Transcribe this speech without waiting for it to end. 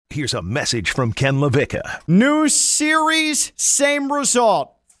Here's a message from Ken LaVicka. New series, same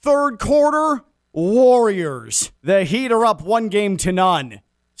result. Third quarter, Warriors. The Heat are up 1-0.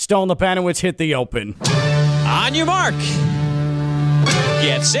 Stone Lebanowitz hit the open. On your mark.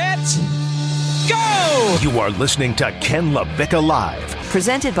 Get set. Go! You are listening to Ken LaVicka Live.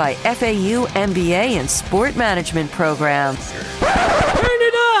 Presented by FAU MBA and Sport Management Program. Turn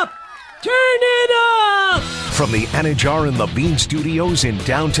it up! Turn it up! From the Anajar and Levine Studios in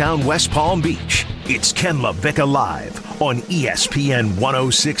downtown West Palm Beach, it's Ken LaVicka Live on ESPN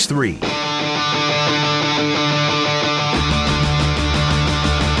 106.3.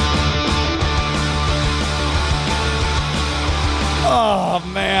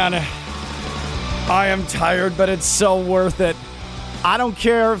 Oh, man. I am tired, but it's so worth it. I don't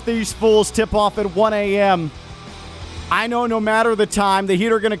care if these fools tip off at 1 a.m. I know no matter the time, the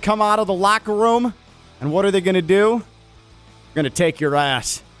Heat are going to come out of the locker room, and what are they going to do? They're going to take your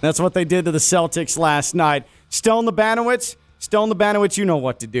ass. That's what they did to the Celtics last night. Stone Lebanowitz, you know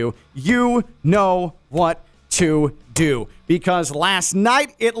what to do. You know what to do. Because last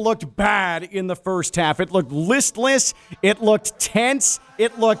night, it looked bad in the first half. It looked listless. It looked tense.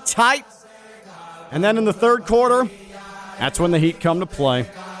 It looked tight. And then in the third quarter, that's when the Heat come to play.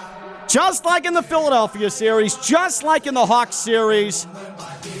 Just like in the Philadelphia series, just like in the Hawks series,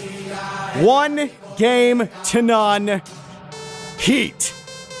 1-0. Heat.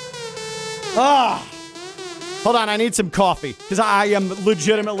 Hold on, I need some coffee because I am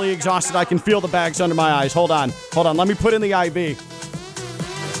legitimately exhausted. I can feel the bags under my eyes. Hold on. Let me put in the IV.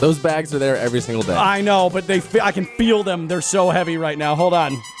 Those bags are there every single day. I know, but I can feel them. They're so heavy right now. Hold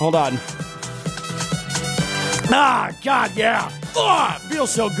on. Ah, God, yeah. Oh, it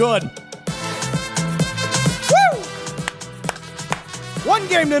feels so good. Woo!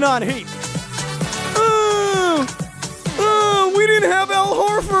 1-0 Heat. We didn't have Al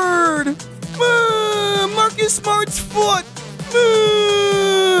Horford. Marcus Smart's foot.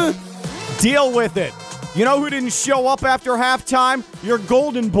 Deal with it. You know who didn't show up after halftime? Your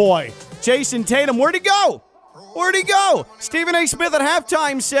golden boy, Jason Tatum. Where'd he go? Stephen A. Smith at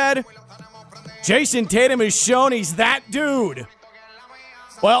halftime said, Jason Tatum has shown he's that dude.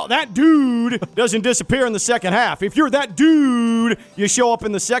 Well, that dude doesn't disappear in the second half. If you're that dude, you show up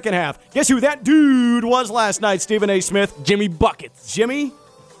in the second half. Guess who that dude was last night, Stephen A. Smith? Jimmy Buckets. Jimmy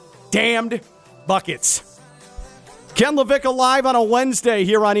damned Buckets. Ken LaVicka Live on a Wednesday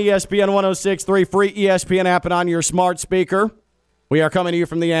here on ESPN 106.3, free ESPN app and on your smart speaker. We are coming to you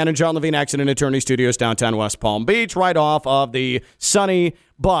from the Ann and John Levine Accident Attorney Studios, downtown West Palm Beach, right off of the sunny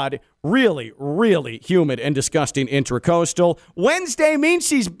but really, really humid and disgusting Intracoastal. Wednesday means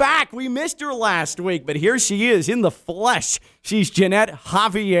she's back. We missed her last week, but here she is in the flesh. She's Jeanette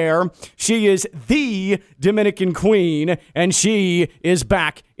Javier. She is the Dominican Queen, and she is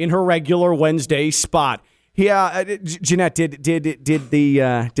back in her regular Wednesday spot. Yeah, Jeanette, did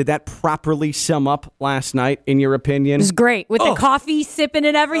that properly sum up last night, in your opinion? It was great. With the coffee sipping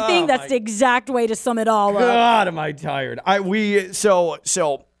and everything, that's the exact way to sum it all up. God, am I tired. So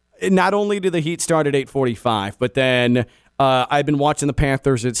not only did the Heat start at 8:45, but then I've been watching the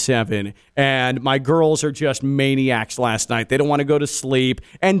Panthers at 7, and my girls are just maniacs last night. They don't want to go to sleep,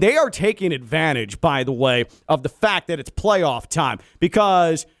 and they are taking advantage, by the way, of the fact that it's playoff time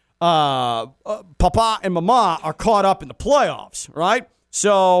because Papa and Mama are caught up in the playoffs, right?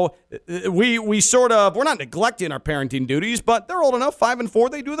 So we're not neglecting our parenting duties, but they're old enough, 5 and 4,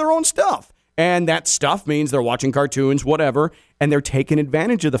 they do their own stuff. And that stuff means they're watching cartoons, whatever, and they're taking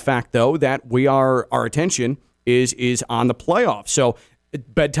advantage of the fact, though, that our attention is on the playoffs. So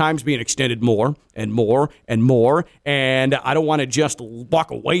bedtime's being extended more and more and more, and I don't want to just walk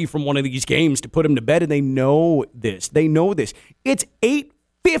away from one of these games to put them to bed, and they know this. It's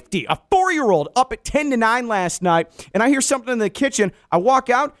 8:50, a 4-year-old up at 10-9 last night, and I hear something in the kitchen. I walk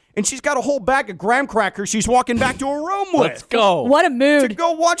out, and she's got a whole bag of graham crackers she's walking back to her room with. Let's go. What a mood. To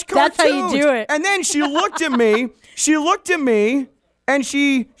go watch cartoons. That's how you do it. And then she looked at me, and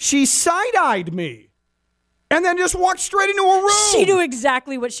she side-eyed me. And then just walked straight into her room. She knew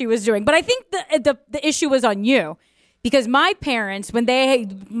exactly what she was doing. But I think the issue was on you. Because my parents,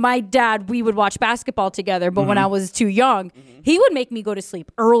 my dad, we would watch basketball together, but when I was too young, he would make me go to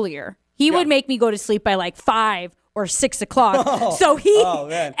sleep earlier. He would make me go to sleep by like 5 or 6 o'clock.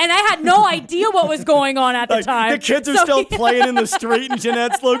 And I had no idea what was going on at the time. The kids are still playing in the street, and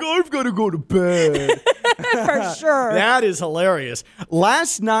Jeanette's like, I've got to go to bed. For sure. That is hilarious.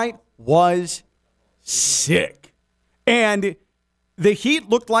 Last night was sick. And the Heat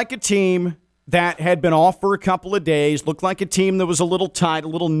looked like a team that had been off for a couple of days, looked like a team that was a little tight, a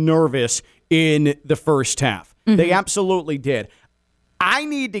little nervous in the first half. Mm-hmm. They absolutely did. I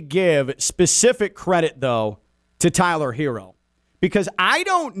need to give specific credit, though, to Tyler Hero. Because I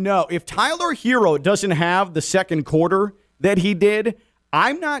don't know if Tyler Hero doesn't have the second quarter that he did,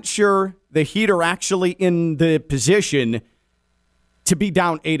 I'm not sure the Heat are actually in the position to be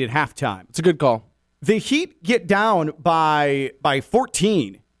down 8 at halftime. It's a good call. The Heat get down by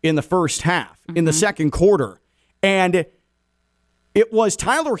 14 in the first half, in the second quarter. And it was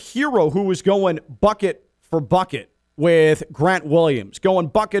Tyler Hero who was going bucket for bucket with Grant Williams, going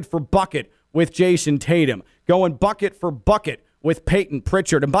bucket for bucket with Jason Tatum, going bucket for bucket with Peyton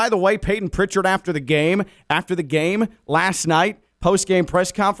Pritchard. And by the way, Peyton Pritchard after the game last night, post-game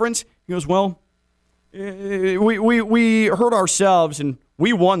press conference, he goes, well, we hurt ourselves and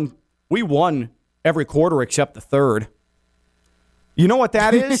we won every quarter except the third. You know what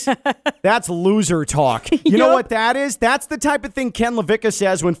that is? That's loser talk. You know what that is? That's the type of thing Ken LaVicka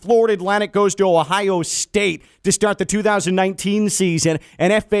says when Florida Atlantic goes to Ohio State to start the 2019 season,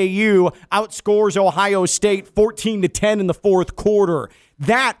 and FAU outscores Ohio State 14-10 in the fourth quarter.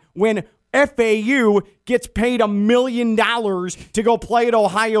 That when FAU gets paid $1 million to go play at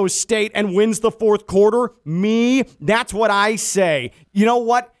Ohio State and wins the fourth quarter, that's what I say. You know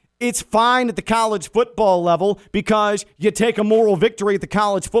what? It's fine at the college football level because you take a moral victory at the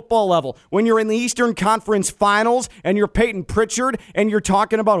college football level. When you're in the Eastern Conference Finals and you're Peyton Pritchard and you're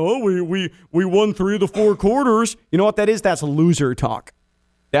talking about, we won 3 of the 4 quarters, you know what that is? That's loser talk.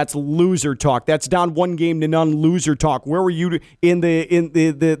 That's loser talk. That's down 1-0 loser talk. Where were you in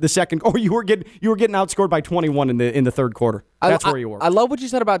the second? Oh, you were getting outscored by 21 in the third quarter. That's where you were. I love what you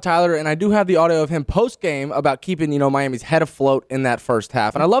said about Tyler, and I do have the audio of him post game about keeping Miami's head afloat in that first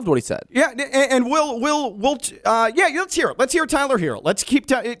half, and I loved what he said. Yeah, and let's hear it. Let's hear Tyler Hero. Let's keep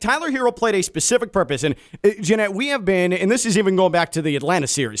Tyler Hero played a specific purpose, and Jeanette, we have been, and this is even going back to the Atlanta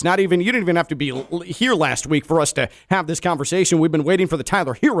series. You didn't even have to be here last week for us to have this conversation. We've been waiting for the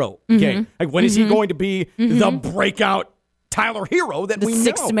Tyler Hero game. Like, when is he going to be the breakout Tyler Hero that we know? The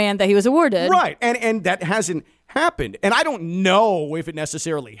sixth man that he was awarded. Right, and that hasn't happened. And I don't know if it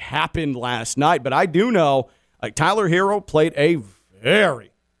necessarily happened last night, but I do know Tyler Hero played a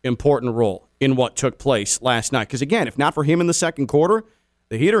very important role in what took place last night. Because, again, if not for him in the second quarter,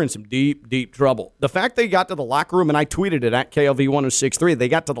 the Heat are in some deep, deep trouble. The fact they got to the locker room, and I tweeted it at KLV1063, they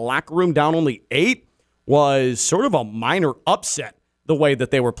got to the locker room down only 8 was sort of a minor upset the way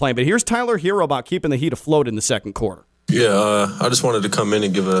that they were playing. But here's Tyler Hero about keeping the Heat afloat in the second quarter. Yeah, I just wanted to come in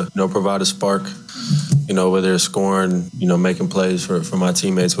and provide a spark, whether it's scoring, making plays for my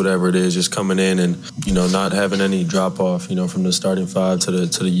teammates, whatever it is, just coming in and, not having any drop off, from the starting 5 to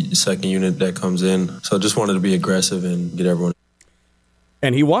the second unit that comes in. So just wanted to be aggressive and get everyone.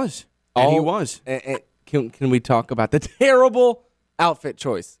 And he was. And can we talk about the terrible outfit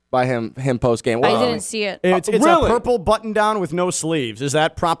choice by him post game? I didn't see it. It's really? A purple button down with no sleeves. Is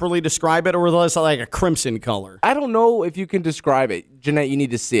that properly describe it, or is it like a crimson color? I don't know if you can describe it. Jeanette, you need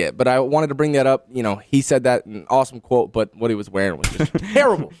to see it. But I wanted to bring that up. He said that in an awesome quote, but what he was wearing was just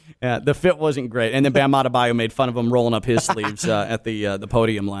terrible. Yeah, the fit wasn't great. And then Bam Adebayo made fun of him rolling up his sleeves at the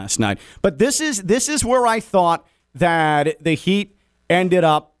podium last night. But this is where I thought that the Heat ended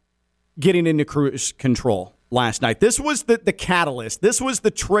up getting into cruise control last night. This was the catalyst. This was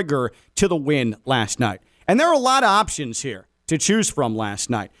the trigger to the win last night. And there are a lot of options here to choose from last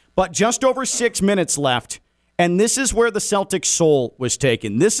night. But just over 6 minutes left, and this is where the Celtics' soul was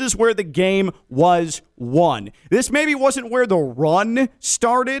taken. This is where the game was won. This maybe wasn't where the run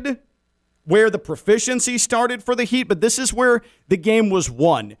started, where the proficiency started for the Heat, but this is where the game was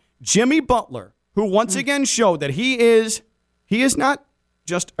won. Jimmy Butler, who once again showed that he is not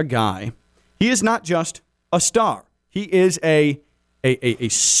just a guy. He is not just a star. He is a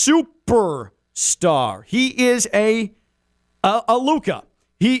superstar. He is a Luka.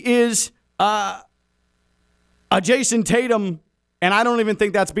 He is a Jason Tatum, and I don't even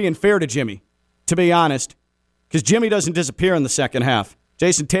think that's being fair to Jimmy, to be honest, because Jimmy doesn't disappear in the second half.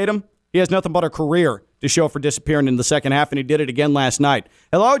 Jason Tatum, he has nothing but a career to show for disappearing in the second half, and he did it again last night.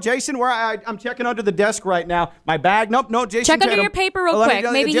 Hello, Jason. I'm checking under the desk right now. My bag. Nope. Jason Check Tatum. under your paper real quick.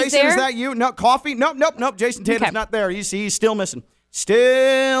 Maybe Jason, he's there. Is that you? No, coffee. Nope. Jason Tatum's not there. He's still missing.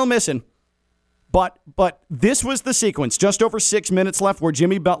 Still missing. But this was the sequence. Just over 6 minutes left where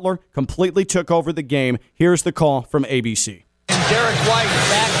Jimmy Butler completely took over the game. Here's the call from ABC. Derek White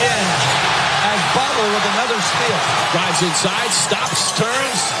back in as Butler with another steal. Drives inside, stops,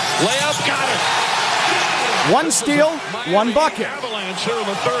 turns, layup, got it. One steal, one bucket. Avalanche here in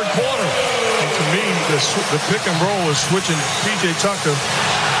the third quarter. And to me, the pick and roll is switching P.J. Tucker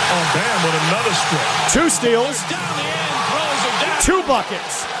on Bam with another strip. 2 steals, 2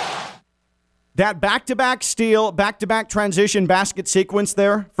 buckets. that back-to-back steal, back-to-back transition basket sequence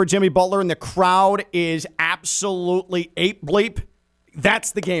there for Jimmy Butler, and the crowd is absolutely ape bleep.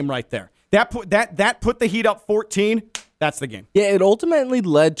 That's the game right there. That put the Heat up 14. That's the game. Yeah, it ultimately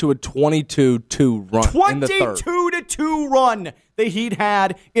led to a 22-2 run in the third. 22-2 run the Heat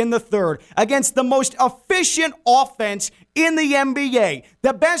had in the third against the most efficient offense in the NBA.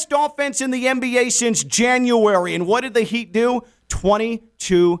 The best offense in the NBA since January. And what did the Heat do?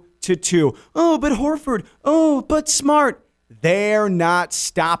 22-2. Oh, but Horford. Oh, but Smart. They're not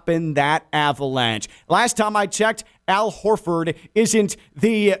stopping that avalanche. Last time I checked, Al Horford isn't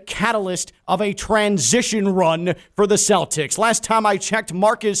the catalyst of a transition run for the Celtics. Last time I checked,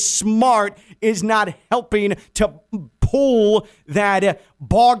 Marcus Smart is not helping to pull that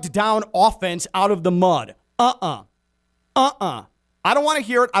bogged down offense out of the mud. I don't want to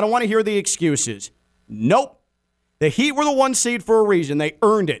hear it. I don't want to hear the excuses. Nope. The Heat were the 1 seed for a reason. They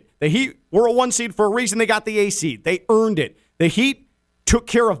earned it. The Heat were a 1 seed for a reason. They got the A seed. They earned it. The Heat took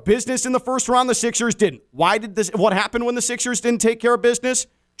care of business in the first round. The Sixers didn't. What happened when the Sixers didn't take care of business?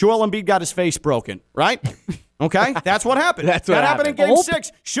 Joel Embiid got his face broken, right? Okay, that's what happened. That happened in Game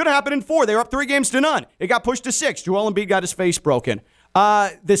 6. Should have happened in 4. They were up 3-0. It got pushed to 6. Joel Embiid got his face broken.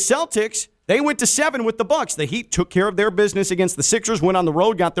 The Celtics, they went to 7 with the Bucks. The Heat took care of their business against the Sixers, went on the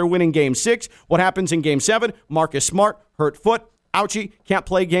road, got their win in Game 6. What happens in Game 7? Marcus Smart, hurt foot, ouchie, can't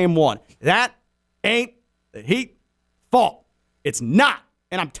play Game 1. That ain't the Heat fault. It's not.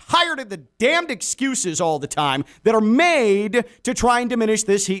 And I'm tired of the damned excuses all the time that are made to try and diminish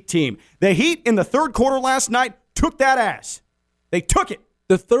this Heat team. The Heat in the third quarter last night took that ass. They took it.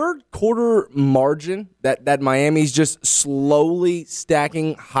 The third quarter margin that Miami's just slowly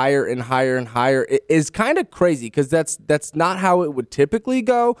stacking higher and higher and higher is kind of crazy because that's not how it would typically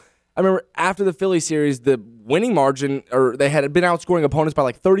go. I remember after the Philly series, the winning margin, or they had been outscoring opponents by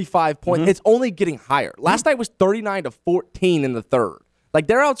like 35 points. It's only getting higher. Last night was 39-14 in the third. Like,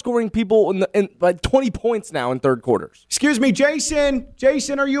 they're outscoring people in like 20 points now in third quarters. Excuse me, Jason.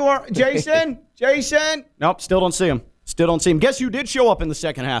 Jason, are you Jason? Jason? Nope, still don't see him. Still don't see him. Guess who did show up in the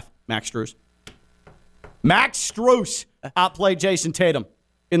second half? Max Strus. Max Strus outplayed Jason Tatum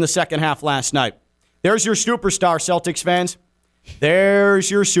in the second half last night. There's your superstar, Celtics fans. There's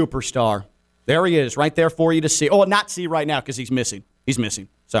your superstar. There he is, right there for you to see. Oh, not see right now because he's missing. He's missing.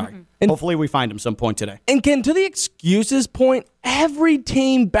 Sorry. And hopefully we find him some point today. And Ken, to the excuses point, every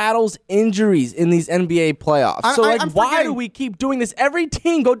team battles injuries in these NBA playoffs. Why do we keep doing this? Every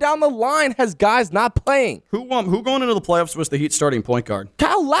team go down the line has guys not playing. Who going into the playoffs was the Heat starting point guard?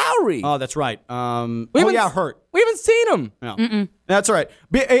 Kyle Lowry. Oh, that's right. Hurt. We haven't seen him. No. That's all right.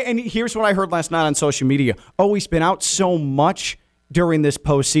 And here's what I heard last night on social media. Oh, he's been out so much during this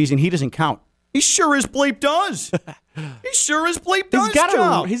postseason, he doesn't count. He sure as bleep does. He's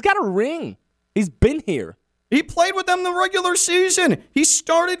got a ring. He's been here. He played with them the regular season. He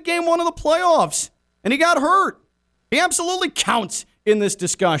started game 1 of the playoffs, and he got hurt. He absolutely counts in this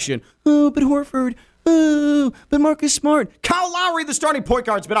discussion. Oh, but Horford. Oh, but Marcus Smart. Kyle Lowry, the starting point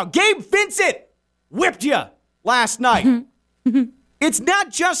guard's been out. Gabe Vincent whipped you last night. It's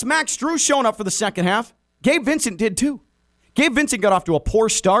not just Max Strus showing up for the second half. Gabe Vincent did too. Gabe Vincent got off to a poor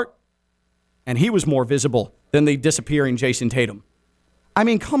start, and he was more visible than the disappearing Jason Tatum. I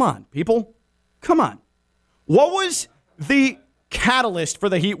mean, come on, people. Come on. What was the catalyst for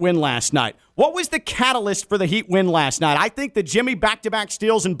the Heat win last night? I think the Jimmy back-to-back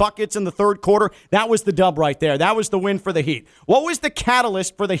steals and buckets in the third quarter, that was the dub right there. That was the win for the Heat. What was the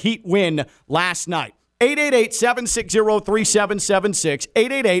catalyst for the Heat win last night? 888-760-3776.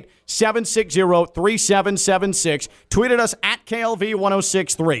 888-760-3776. Tweeted us at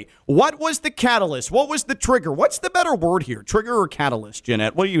KLV1063. What was the catalyst? What was the trigger? What's the better word here? Trigger or catalyst,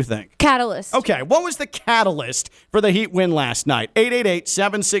 Jeanette? What do you think? Catalyst. Okay, what was the catalyst for the Heat win last night?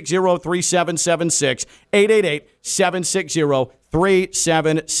 888-760-3776.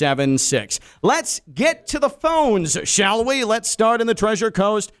 888-760-3776. Let's get to the phones, shall we? Let's start in the Treasure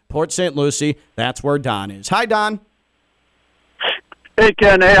Coast, Port St. Lucie. That's where Don is. Hi, Don. Hey,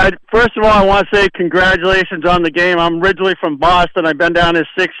 Ken. Hey, first of all, I want to say congratulations on the game. I'm originally from Boston. I've been down here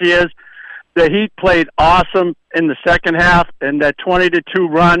 6 years. The Heat played awesome in the second half, and that 20-2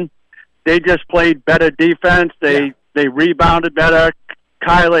 run, they just played better defense. They rebounded better.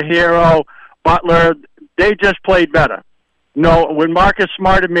 Kyler Hero, Butler, they just played better. No, when Marcus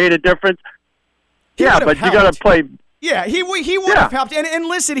Smart had made a difference, but you got to play. Yeah, he would have helped. And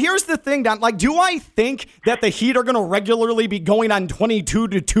listen, here's the thing, Don. Like, do I think that the Heat are going to regularly be going on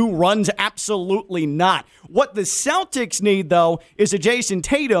 22-2 runs? Absolutely not. What the Celtics need, though, is a Jason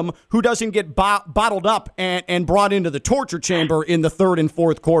Tatum who doesn't get bottled up and brought into the torture chamber in the third and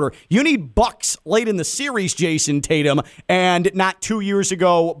fourth quarter. You need bucks late in the series, Jason Tatum, and not 2 years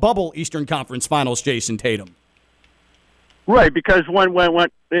ago, bubble Eastern Conference Finals, Jason Tatum. Right, because when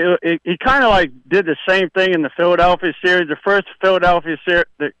he kind of like did the same thing in the Philadelphia series. The first Philadelphia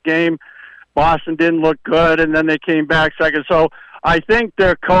game, Boston didn't look good, and then they came back second. So I think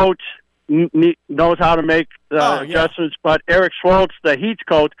their coach knows how to make adjustments. But Eric Schwartz, the Heat's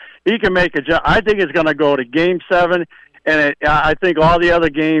coach, he can make adjustments. I think it's going to go to Game 7, and I think all the other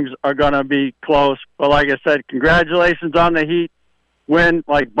games are going to be close. But like I said, congratulations on the Heat win.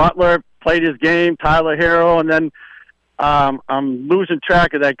 Like Butler played his game, Tyler Hero, and then I'm losing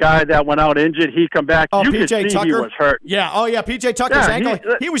track of that guy that went out injured. He come back. Oh, you PJ could see Tucker? he was hurt. Yeah. Oh, yeah. PJ Tucker's ankle.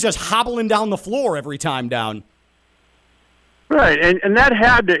 He was just hobbling down the floor every time down. Right, and that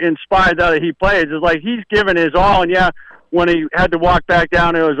had to inspire the other Heat players. It's like he's given his all, and when he had to walk back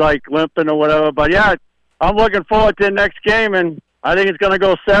down, it was like limping or whatever. But I'm looking forward to the next game, and I think it's going to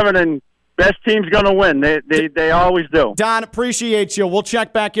go 7, and best team's going to win. They always do. Don, appreciate you. We'll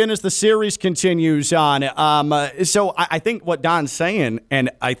check back in as the series continues on. So I think what Don's saying, and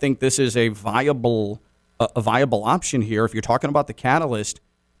I think this is a viable option here if you're talking about the catalyst,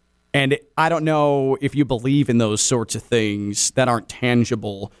 and I don't know if you believe in those sorts of things that aren't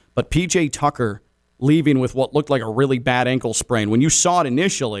tangible, but PJ Tucker leaving with what looked like a really bad ankle sprain. When you saw it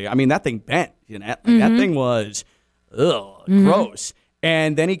initially, I mean, that thing bent. That thing was gross.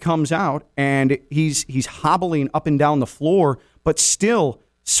 And then he comes out, and he's hobbling up and down the floor, but still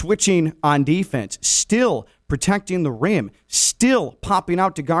switching on defense, still protecting the rim, still popping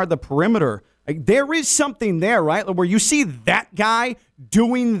out to guard the perimeter. Like, there is something there, right, where you see that guy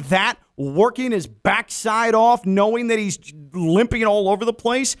doing that, working his backside off, knowing that he's limping all over the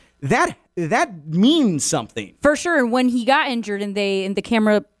place. That means something. For sure. When he got injured and the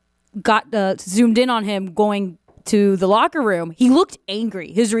camera got zoomed in on him going to the locker room, he looked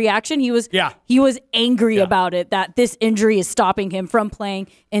angry. His reaction, he was angry about it, that this injury is stopping him from playing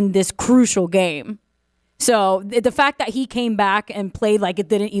in this crucial game. So the fact that he came back and played like it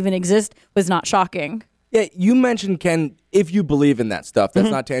didn't even exist was not shocking. Yeah, you mentioned, Ken, if you believe in that stuff, that's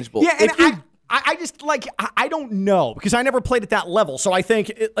not tangible. Yeah, and I just, like, I don't know, because I never played at that level. So I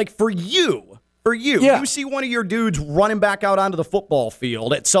think, like, for you, you see one of your dudes running back out onto the football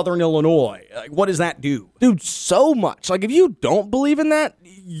field at Southern Illinois. Like, what does that do? Dude, so much. Like, if you don't believe in that,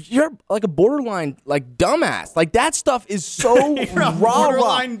 you're like a borderline, like, dumbass. Like, that stuff is so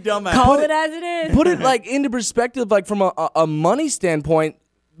borderline dumbass. Call it as it is. Put it, like, into perspective, like, from a money standpoint,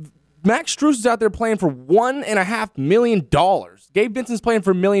 Max Strus is out there playing for $1.5 million. Gabe Vincent's playing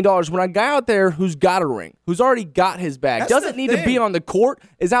for $1 million. When a guy out there who's got a ring, who's already got his bag, doesn't need to be on the court,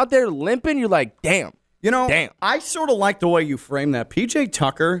 is out there limping, you're like, damn. I sort of like the way you frame that. PJ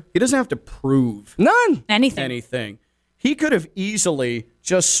Tucker, he doesn't have to prove anything. He could have easily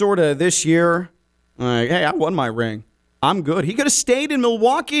just sort of this year, like, hey, I won my ring. I'm good. He could have stayed in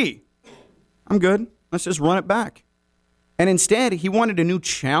Milwaukee. I'm good. Let's just run it back. And instead, he wanted a new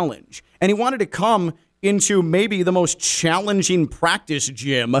challenge. And he wanted to come into maybe the most challenging practice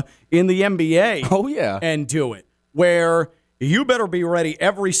gym in the NBA. Oh, yeah. And do it. Where you better be ready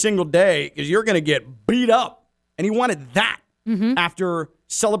every single day because you're going to get beat up. And he wanted that after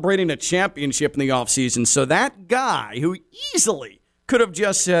celebrating a championship in the offseason. So that guy who easily could have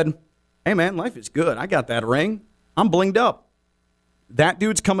just said, hey, man, life is good. I got that ring. I'm blinged up. That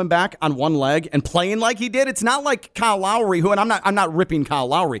dude's coming back on one leg and playing like he did. It's not like Kyle Lowry, who, and I'm not ripping Kyle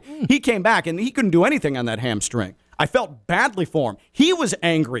Lowry. He came back and he couldn't do anything on that hamstring. I felt badly for him. He was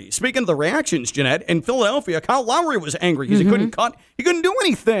angry. Speaking of the reactions, Jeanette, in Philadelphia, Kyle Lowry was angry because he couldn't cut. He couldn't do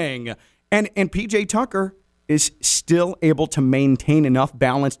anything. And PJ Tucker is still able to maintain enough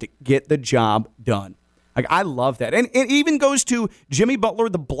balance to get the job done. Like, I love that. And it even goes to Jimmy Butler,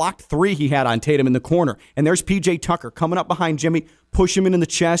 the blocked three he had on Tatum in the corner. And there's P.J. Tucker coming up behind Jimmy, push him in the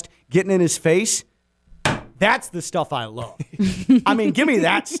chest, getting in his face. That's the stuff I love. I mean, give me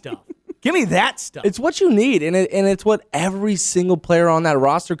that stuff. Give me that stuff. It's what you need, and it's what every single player on that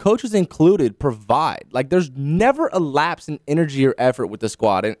roster, coaches included, provide. Like, there's never a lapse in energy or effort with the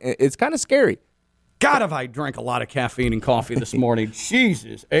squad, and it's kind of scary. God, have I drank a lot of caffeine and coffee this morning.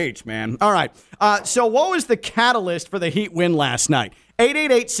 Jesus H, man. All right. So what was the catalyst for the Heat win last night?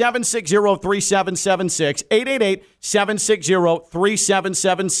 888-760-3776.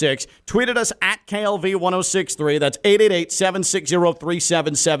 888-760-3776. Tweeted us at KLV1063. That's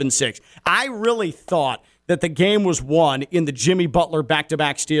 888-760-3776. I really thought that the game was won in the Jimmy Butler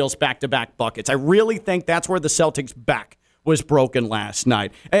back-to-back steals, back-to-back buckets. I really think that's where the Celtics' back was broken last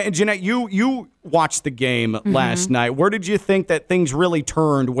night. And Jeanette, you watched the game last night. Where did you think that things really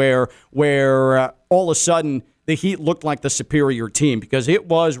turned where all of a sudden the Heat looked like the superior team? Because it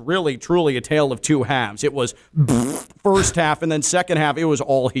was really, truly a tale of two halves. It was first half, and then second half, it was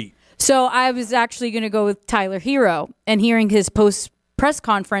all Heat. So I was actually going to go with Tyler Hero, and hearing his post-press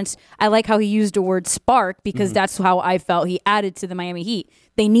conference, I like how he used the word spark, because that's how I felt he added to the Miami Heat.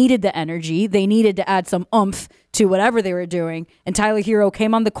 They needed the energy. They needed to add some oomph to whatever they were doing. And Tyler Hero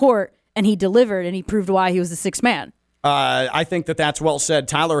came on the court, and he delivered, and he proved why he was the sixth man. I think that's well said,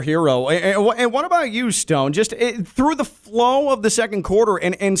 Tyler Hero. And what about you, Stone? Just through the flow of the second quarter,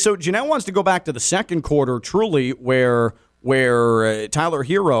 and so Jeanette wants to go back to the second quarter, truly, where Tyler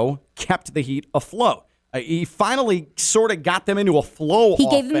Hero kept the Heat afloat. He finally sort of got them into a flow. He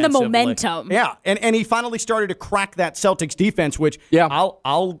gave them the momentum. Yeah, and he finally started to crack that Celtics defense, which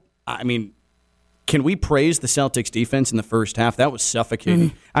I mean, can we praise the Celtics defense in the first half? That was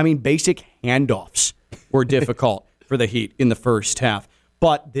suffocating. I mean, basic handoffs were difficult for the Heat in the first half.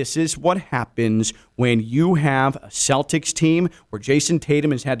 But this is what happens when you have a Celtics team where Jason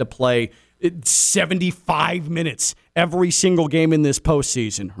Tatum has had to play 75 minutes every single game in this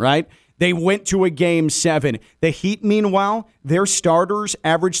postseason, right? They went to a Game 7. The Heat, meanwhile, their starters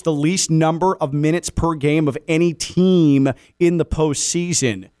averaged the least number of minutes per game of any team in the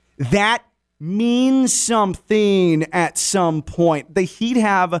postseason. That means something at some point. The Heat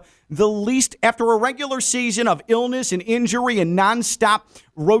have the least, after a regular season of illness and injury and nonstop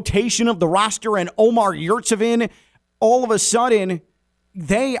rotation of the roster and Omar Yurtseven, all of a sudden,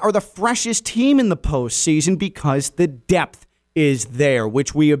 they are the freshest team in the postseason because the depth is there,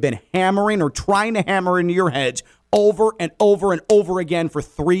 which we have been hammering or trying to hammer into your heads over and over and over again for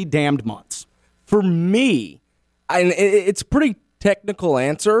 3 damned months. For me, and it's a pretty technical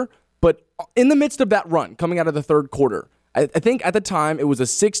answer, but in the midst of that run, coming out of the third quarter, I think at the time it was a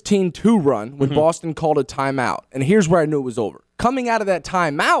 16-2 run when Boston called a timeout. And here's where I knew it was over. Coming out of that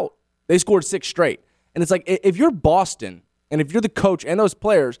timeout, they scored 6 straight. And it's like, if you're Boston, and if you're the coach and those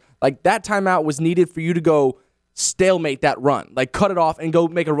players, like that timeout was needed for you to go stalemate that run, like cut it off and go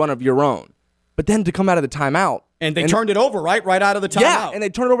make a run of your own. But then to come out of the timeout. And they turned it over, right? Right out of the timeout. Yeah, and they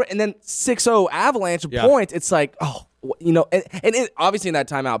turned it over, and then 6-0 avalanche of points. It's like, and obviously in that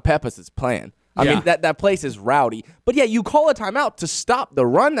timeout, Pepas is playing. I mean, that place is rowdy. But yeah, you call a timeout to stop the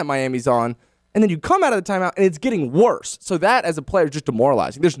run that Miami's on, and then you come out of the timeout, and it's getting worse. So that, as a player, is just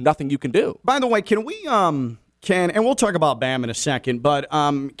demoralizing. There's nothing you can do. By the way, can we, and we'll talk about Bam in a second, but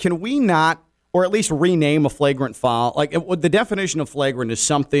can we not, or at least rename a flagrant foul? Like, the definition of flagrant is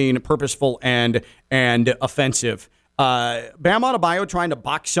something purposeful and offensive. Bam Adebayo trying to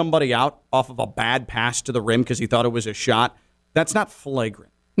box somebody out off of a bad pass to the rim because he thought it was a shot, that's not flagrant.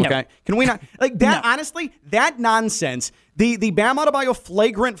 Okay, no. Can we not like that? No. Honestly, that nonsense. The Bam Adebayo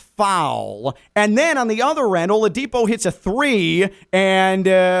flagrant foul, and then on the other end, Oladipo hits a 3, and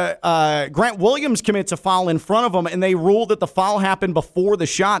Grant Williams commits a foul in front of him, and they ruled that the foul happened before the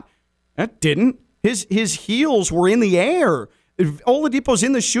shot. That didn't. His heels were in the air. Oladipo's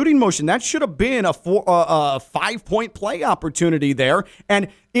in the shooting motion. That should have been a 5-point play opportunity there. And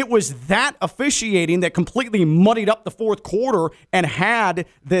it was that officiating that completely muddied up the fourth quarter and had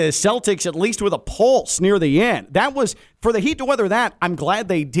the Celtics at least with a pulse near the end. That was, for the Heat to weather that, I'm glad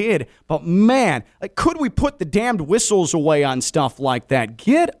they did. But man, could we put the damned whistles away on stuff like that?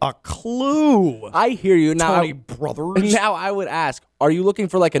 Get a clue. I hear you. Now, Tony Brothers. Now I would ask, are you looking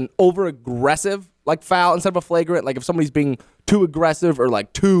for like an over-aggressive like foul instead of a flagrant? Like if somebody's being too aggressive or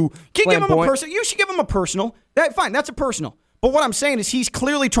like too flamboyant? You should give him a personal. Fine, that's a personal. But what I'm saying is he's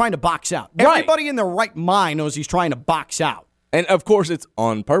clearly trying to box out. Right. Everybody in their right mind knows he's trying to box out. And, of course, it's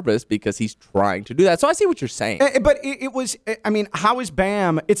on purpose because he's trying to do that. So I see what you're saying. But it was, I mean, how is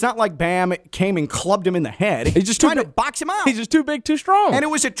Bam? It's not like Bam came and clubbed him in the head. He's just trying to box him out. He's just too big, too strong. And it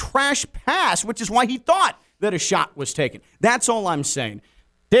was a trash pass, which is why he thought that a shot was taken. That's all I'm saying.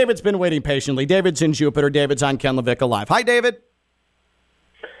 David's been waiting patiently. David's in Jupiter. David's on Ken LaVicka Live. Hi, David.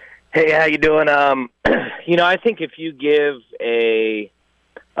 Hey, how you doing? I think if you give a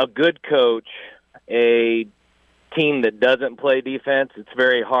good coach a team that doesn't play defense, it's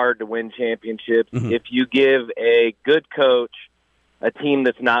very hard to win championships. Mm-hmm. If you give a good coach a team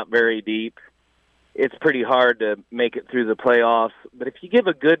that's not very deep, it's pretty hard to make it through the playoffs. But if you give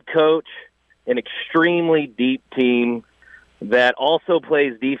a good coach an extremely deep team that also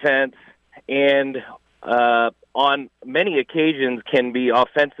plays defense and on many occasions can be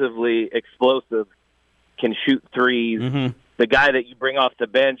offensively explosive, can shoot threes. Mm-hmm. The guy that you bring off the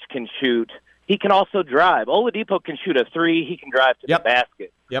bench can shoot. he can also drive. Oladipo can shoot a three. He can drive to the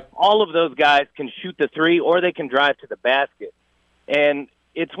basket. Yep. All of those guys can shoot the three, or they can drive to the basket. And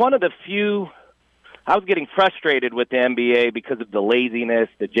it's one of the few – I was getting frustrated with the NBA because of the laziness,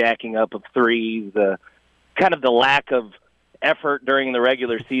 the jacking up of threes, the kind of the lack of effort during the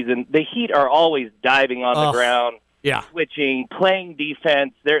regular season. The Heat are always diving on the ground, switching, playing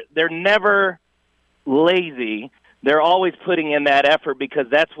defense. They're never lazy. They're always putting in that effort because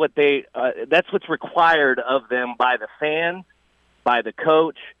that's what that's what's required of them by the fans, by the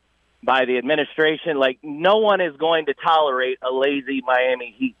coach, by the administration. Like, no one is going to tolerate a lazy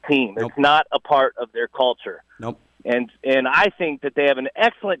Miami Heat team. It's not a part of their culture. And I think that they have an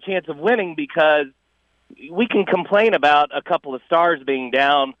excellent chance of winning because we can complain about a couple of stars being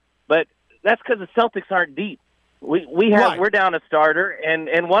down, but that's because the Celtics aren't deep. We're down a starter,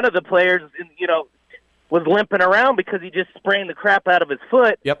 and one of the players, was limping around because he just sprained the crap out of his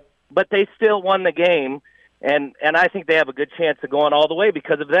foot. But they still won the game, and I think they have a good chance of going all the way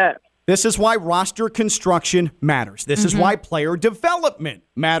because of that. This is why roster construction matters. This is why player development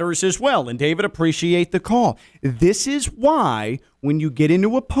matters as well. And David, appreciate the call. This is why when you get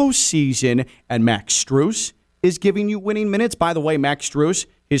into a postseason and Max Strus is giving you winning minutes. By the way, Max Strus,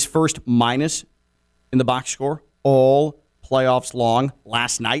 his first minus in the box score all playoffs long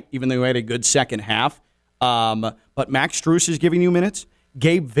last night, even though he had a good second half. But Max Strus is giving you minutes.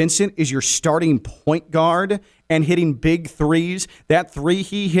 Gabe Vincent is your starting point guard and hitting big threes. That three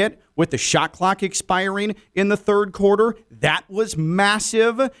he hit with the shot clock expiring in the third quarter, that was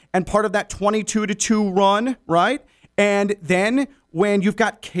massive and part of that 22-2 run, right? And then when you've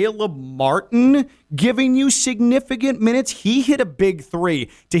got Caleb Martin giving you significant minutes, he hit a big three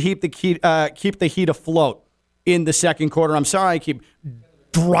to keep the Heat afloat in the second quarter. I'm sorry I keep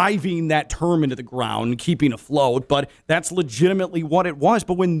driving that term into the ground, keeping afloat, but that's legitimately what it was.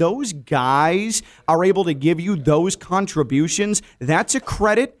 But when those guys are able to give you those contributions, that's a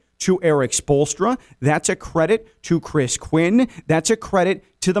credit to Eric Spoelstra. That's a credit to Chris Quinn. That's a credit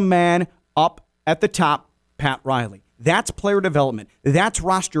to the man up at the top, Pat Riley. That's player development. That's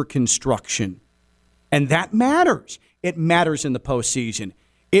roster construction. And that matters. It matters in the postseason.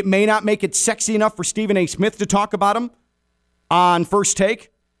 It may not make it sexy enough for Stephen A. Smith to talk about him on First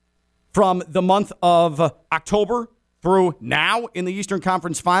Take from the month of October through now in the Eastern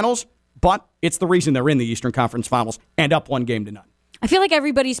Conference Finals, but it's the reason they're in the Eastern Conference Finals and up 1-0. I feel like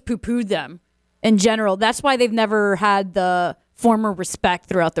everybody's poo-pooed them in general. That's why they've never had the former respect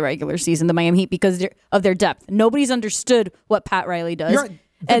throughout the regular season, the Miami Heat, because of their depth. Nobody's understood what Pat Riley does.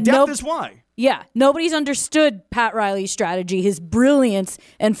 The depth is why. Yeah, nobody's understood Pat Riley's strategy, his brilliance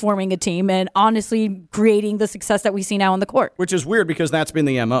in forming a team, and honestly creating the success that we see now on the court. Which is weird because that's been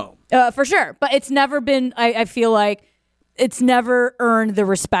the MO. For sure. But it's never been, I feel like, it's never earned the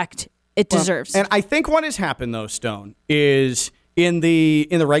respect it deserves. And I think what has happened, though, Stone, is in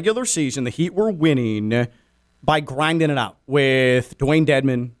the regular season, the Heat were winning by grinding it out with Dwayne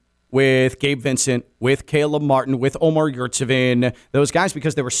Dedmon, with Gabe Vincent, with Caleb Martin, with Omar Yurtseven, those guys,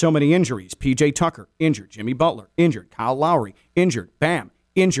 because there were so many injuries. P.J. Tucker, injured. Jimmy Butler, injured. Kyle Lowry, injured. Bam,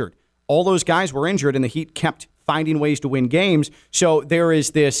 injured. All those guys were injured, and the Heat kept finding ways to win games. So there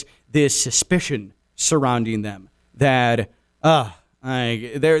is this suspicion surrounding them that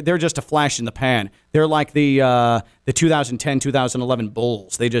they're just a flash in the pan. They're like the 2010-2011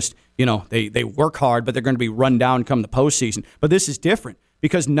 Bulls. They just, they work hard, but they're going to be run down come the postseason. But this is different,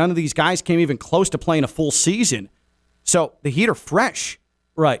 because none of these guys came even close to playing a full season. So the Heat are fresh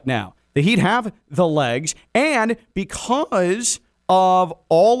right now. The Heat have the legs, and because of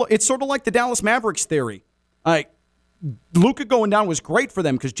it's sort of like the Dallas Mavericks theory. Luka going down was great for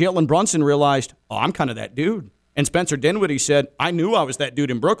them because Jalen Brunson realized, I'm kind of that dude. And Spencer Dinwiddie said, I knew I was that dude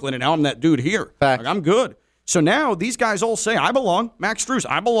in Brooklyn, and now I'm that dude here. Like, I'm good. So now these guys all say, I belong. Max Strus,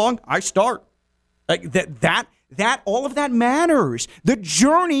 I belong. I start. Like that all of that matters. The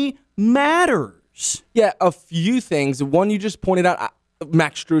journey matters. Yeah, a few things. One you just pointed out,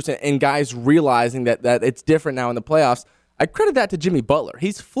 Max Strus and guys realizing that it's different now in the playoffs. I credit that to Jimmy Butler.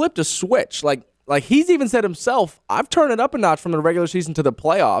 He's flipped a switch. Like he's even said himself, I've turned it up a notch from the regular season to the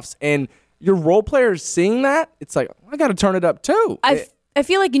playoffs. And your role players seeing that, it's like, I got to turn it up too. I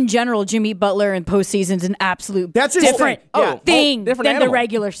feel like in general, Jimmy Butler in postseason is an absolute different thing than the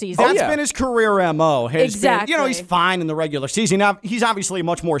regular season. That's been his career MO. Exactly. He's fine in the regular season. Now, he's obviously a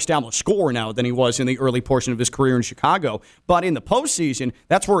much more established scorer now than he was in the early portion of his career in Chicago. But in the postseason,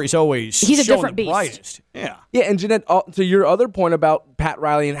 that's where he's a different beast. Brightest. Yeah. Yeah, and Jeanette, to your other point about Pat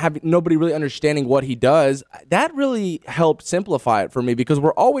Riley and having nobody really understanding what he does, that really helped simplify it for me because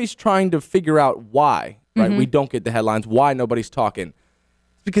we're always trying to figure out why, right? We don't get the headlines, why nobody's talking.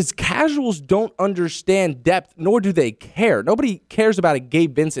 Because casuals don't understand depth, nor do they care. Nobody cares about a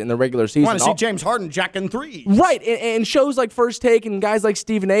Gabe Vincent in the regular season. You want to see James Harden jacking threes. Right, and shows like First Take and guys like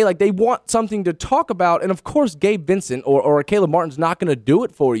Stephen A., like they want something to talk about. And of course, Gabe Vincent or Caleb Martin's not going to do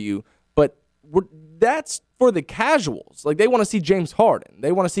it for you, but that's for the casuals. Like they want to see James Harden.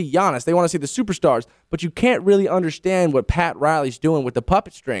 They want to see Giannis. They want to see the superstars, but you can't really understand what Pat Riley's doing with the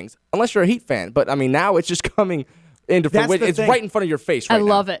puppet strings unless you're a Heat fan. But I mean, now it's just coming into fruition. It's right in front of your face right now. I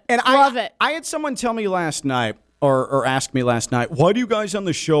love it. And love it. I had someone tell me last night, or ask me last night, why do you guys on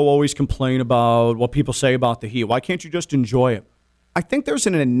the show always complain about what people say about the Heat? Why can't you just enjoy it? I think there's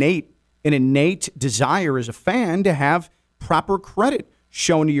an innate desire as a fan to have proper credit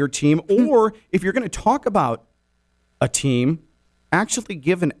shown to your team, or if you're going to talk about a team, actually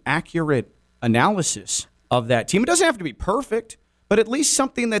give an accurate analysis of that team. It doesn't have to be perfect, but at least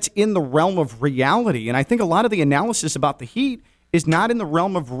something that's in the realm of reality. And I think a lot of the analysis about the Heat is not in the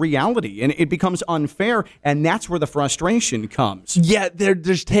realm of reality, and it becomes unfair, and that's where the frustration comes. Yeah, they're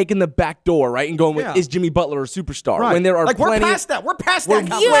just taking the back door, right, and going with, is Jimmy Butler a superstar? Right. When there are we're past that. We're past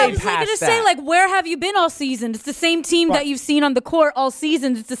that. I was going to say, where have you been all season? It's the same team that you've seen on the court all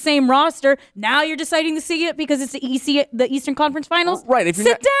season. It's the same roster. Now you're deciding to see it because it's the Eastern Conference Finals? Right. If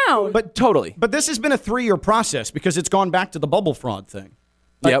Sit down. But totally. But this has been a 3-year process because it's gone back to the bubble fraud thing.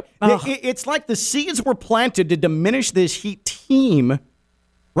 Yep. It's like the seeds were planted to diminish this Heat team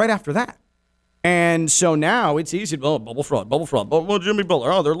right after that. And so now it's easy. Oh, bubble fraud. Well, Jimmy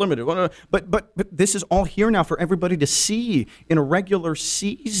Butler. Oh, they're limited. But this is all here now for everybody to see in a regular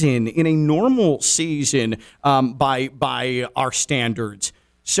season, in a normal season, by our standards.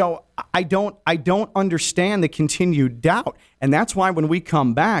 So I don't understand the continued doubt. And that's why when we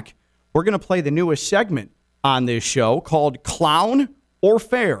come back, we're going to play the newest segment on this show called Clown or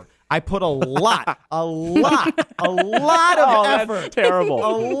Fair. I put a lot of effort. That's terrible.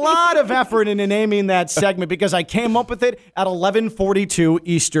 A lot of effort into naming that segment because I came up with it at 11:42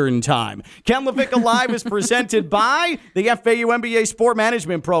 Eastern Time. Ken LaVicka Live is presented by the FAU MBA Sport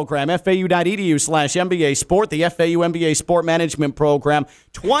Management Program, FAU.edu/MBA Sport, the FAU MBA Sport Management Program.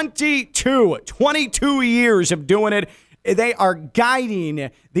 22 years of doing it. They are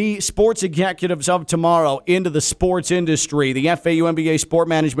guiding the sports executives of tomorrow into the sports industry. The FAU MBA Sport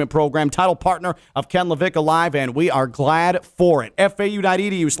Management Program, title partner of Ken LaVicka Live, and we are glad for it.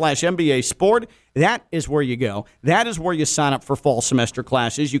 FAU.edu/MBA Sport. That is where you go. That is where you sign up for fall semester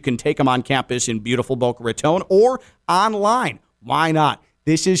classes. You can take them on campus in beautiful Boca Raton or online. Why not?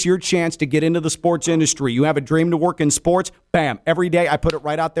 This is your chance to get into the sports industry. You have a dream to work in sports? Bam. Every day I put it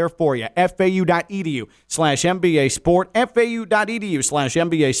right out there for you. FAU.edu/MBA Sport.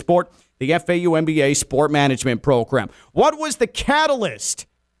 FAU.edu/MBA Sport. The FAU MBA Sport Management Program. What was the catalyst?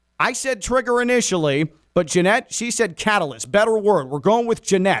 I said trigger initially, but Jeanette, she said catalyst. Better word. We're going with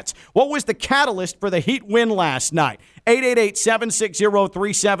Jeanette's. What was the catalyst for the Heat win last night?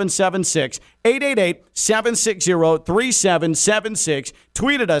 888-760-3776. 888-760-3776.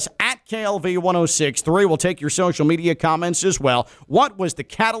 Tweet at us at KLV1063. We'll take your social media comments as well. What was the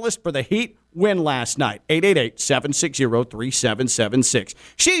catalyst for the Heat win last night? 888-760-3776.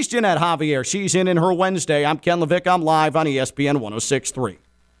 She's Jeanette Javier. She's in her Wednesday. I'm Ken LaVicka. I'm live on ESPN 1063.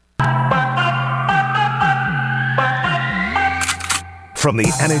 From the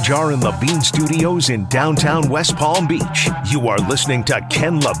Anajar and Levine Studios in downtown West Palm Beach, you are listening to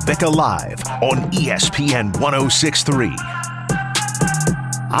Ken LaVicka Live on ESPN 1063.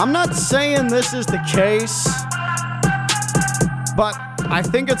 I'm not saying this is the case, but I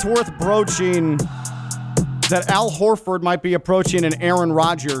think it's worth broaching that Al Horford might be approaching an Aaron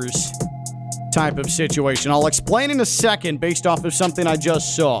Rodgers type of situation. I'll explain in a second based off of something I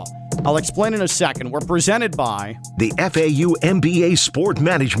just saw. I'll explain in a second. We're presented by the FAU MBA Sport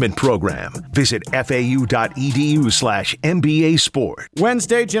Management Program. Visit FAU.edu/MBA Sport.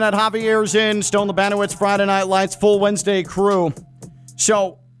 Wednesday, Jeanette Javier's in. Stone Labanowitz, Friday Night Lights, full Wednesday crew.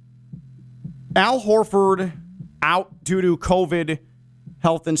 So, Al Horford out due to COVID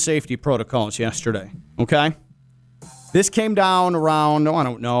health and safety protocols yesterday. Okay? This came down around, I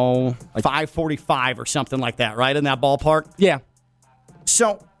don't know, like 5:45 or something like that, right? In that ballpark? Yeah.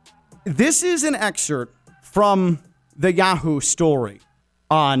 So, this is an excerpt from the Yahoo story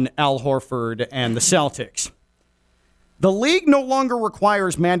on Al Horford and the Celtics. The league no longer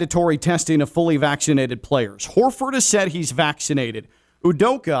requires mandatory testing of fully vaccinated players. Horford has said he's vaccinated.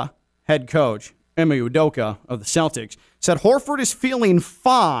 Udoka, head coach, Ime Udoka of the Celtics, said Horford is feeling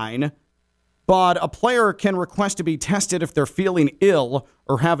fine, but a player can request to be tested if they're feeling ill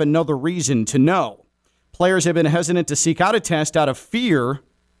or have another reason to know. Players have been hesitant to seek out a test out of fear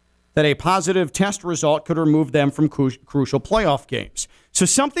that a positive test result could remove them from crucial playoff games. So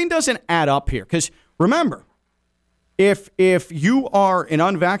something doesn't add up here. Because remember, if you are an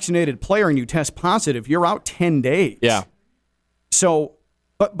unvaccinated player and you test positive, you're out 10 days. Yeah. So,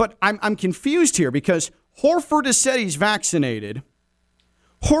 but I'm confused here because Horford has said he's vaccinated.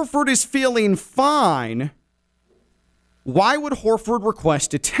 Horford is feeling fine. Why would Horford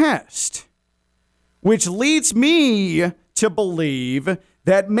request a test? Which leads me to believe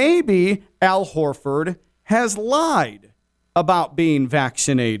that maybe Al Horford has lied about being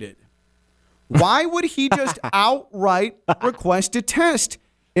vaccinated. Why would he just outright request a test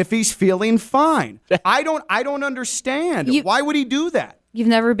if he's feeling fine? I don't understand. Why would he do that? You've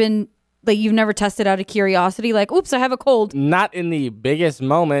never tested out of curiosity, like, oops, I have a cold. Not in the biggest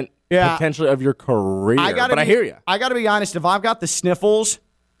moment, potentially, of your career. I hear you. I got to be honest. If I've got the sniffles,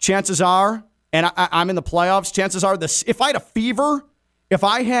 chances are, and I'm in the playoffs, chances are, if I had a fever, if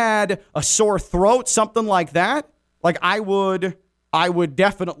I had a sore throat, something like that, like I would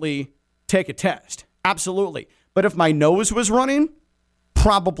definitely take a test. Absolutely. But if my nose was running,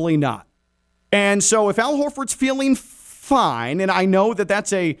 probably not. And so if Al Horford's feeling fine, and I know that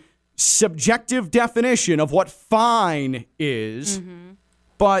that's a subjective definition of what fine is,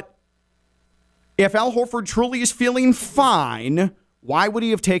 but if Al Horford truly is feeling fine, why would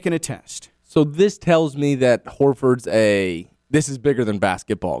he have taken a test? So this tells me that Horford's this is bigger than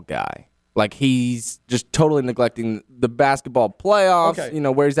basketball guy. Like, he's just totally neglecting the basketball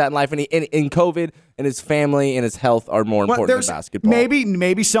playoffs, where he's at in life. And in COVID, and his family and his health are more important than basketball.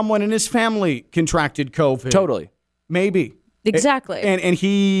 Maybe someone in his family contracted COVID. Totally. Maybe. Exactly. And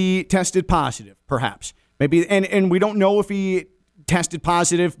he tested positive, perhaps. Maybe. And we don't know if he tested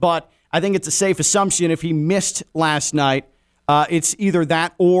positive, but I think it's a safe assumption if he missed last night, it's either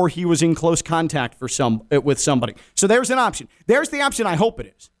that or he was in close contact with somebody. So there's an option. There's the option I hope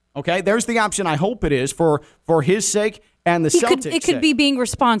it is. Okay, there's the option I hope it is for his sake and the Celtics' sake. It could be being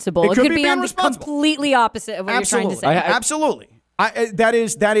responsible. It could be on the completely opposite of what you're trying to say. Absolutely. That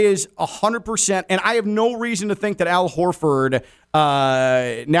is 100%. And I have no reason to think that Al Horford,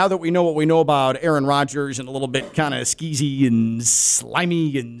 now that we know what we know about Aaron Rodgers and a little bit kind of skeezy and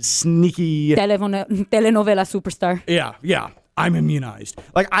slimy and sneaky. Telenovela superstar. Yeah. I'm immunized.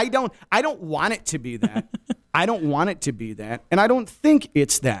 Like, I don't want it to be that. I don't want it to be that. And I don't think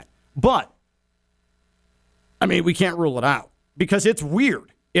it's that. But, I mean, we can't rule it out because it's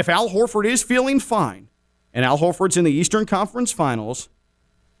weird. If Al Horford is feeling fine and Al Horford's in the Eastern Conference Finals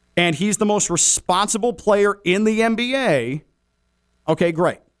and he's the most responsible player in the NBA, okay,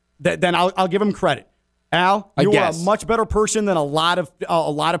 great. Then I'll give him credit. Al, you are a much better person than a lot of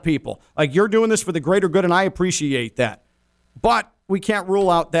people. Like, you're doing this for the greater good, and I appreciate that. But we can't rule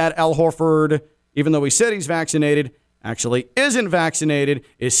out that Al Horford, even though he said he's vaccinated, actually isn't vaccinated,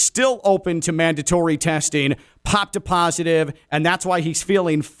 is still open to mandatory testing, popped a positive, and that's why he's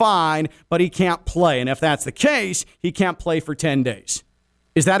feeling fine, but he can't play. And if that's the case, he can't play for 10 days.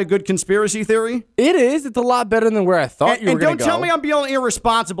 Is that a good conspiracy theory? It is. It's a lot better than where I thought you were going to go. And don't tell me I'm being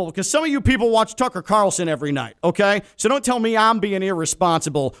irresponsible, because some of you people watch Tucker Carlson every night, okay? So don't tell me I'm being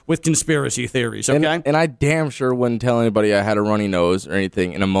irresponsible with conspiracy theories, okay? And I damn sure wouldn't tell anybody I had a runny nose or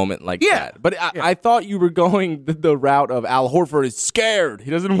anything in a moment like that. But I thought you were going the route of Al Horford is scared.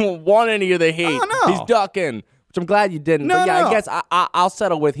 He doesn't want any of the heat. Oh, no. He's ducking, which I'm glad you didn't. No, but yeah, no. I guess I'll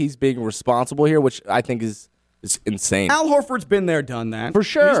settle with he's being responsible here, which I think is insane. Al Horford's been there, done that. For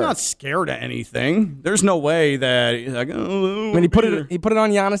sure. He's not scared of anything. There's no way that he's like, oh. I mean, he put it on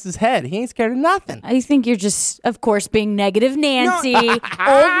Giannis's head. He ain't scared of nothing. I think you're just, of course, being negative Nancy. Old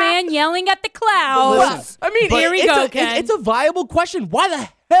man yelling at the clouds. I mean, here we go, Ken. It's a viable question. Why the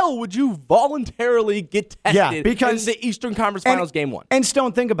hell would you voluntarily get tested because in the Eastern Conference Finals Game 1? And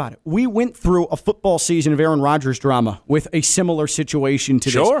Stone, think about it. We went through a football season of Aaron Rodgers drama with a similar situation to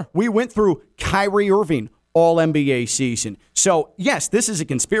this. Sure. We went through Kyrie Irving all-NBA season. So, yes, this is a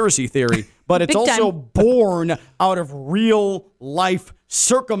conspiracy theory, but it's also born out of real-life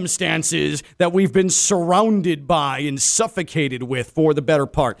circumstances that we've been surrounded by and suffocated with for the better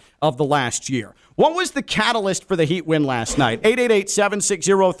part of the last year. What was the catalyst for the Heat win last night?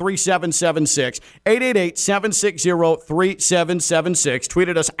 888-760-3776. 888-760-3776.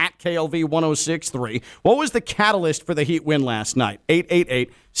 Tweeted us at KLV1063. What was the catalyst for the Heat win last night?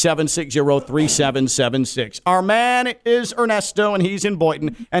 888-760-3776. Our man is Ernesto, and he's in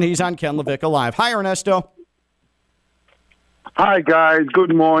Boynton, and he's on Ken LaVicka Live. Hi, Ernesto. Hi, guys.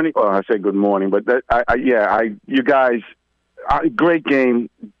 Good morning. Well, I say good morning, but you guys, great game.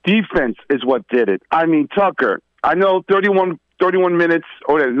 Defense is what did it. I mean, Tucker, I know 31 minutes,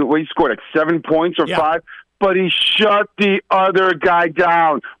 he scored like 7 points or 5, but he shut the other guy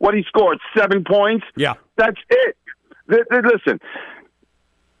down. What he scored, 7 points? Yeah. That's it. Listen,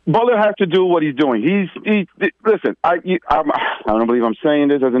 Butler has to do what he's doing. Listen, I don't believe I'm saying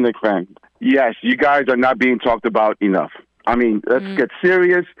this as a Knicks fan. Yes, you guys are not being talked about enough. I mean, let's get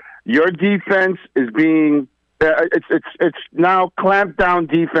serious. Your defense is being it's now clamped down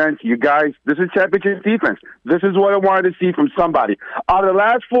defense. You guys, this is championship defense. This is what I wanted to see from somebody. Out of the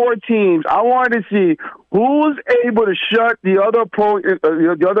last 4 teams, I wanted to see who's able to shut the other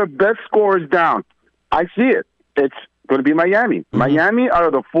best scorers down. I see it. It's going to be Miami. Mm-hmm. Miami, out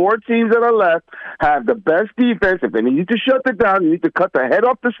of the 4 teams that are left, have the best defense. If they need to shut it down, you need to cut the head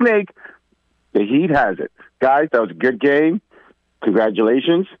off the snake. The Heat has it. Guys, that was a good game.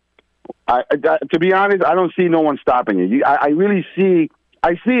 Congratulations. To be honest, I don't see no one stopping you. I really see.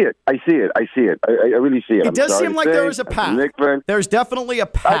 I see it. I really see it. It does seem like there is a path. There's definitely a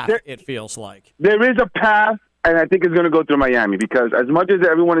path, it feels like. There is a path, and I think it's going to go through Miami because as much as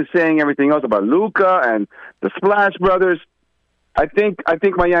everyone is saying everything else about Luka and the Splash Brothers, I think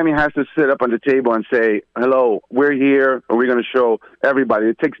Miami has to sit up on the table and say, hello, we're here, and we're going to show everybody.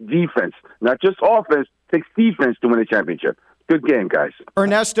 It takes defense, not just offense. It takes defense to win a championship. Good game, guys.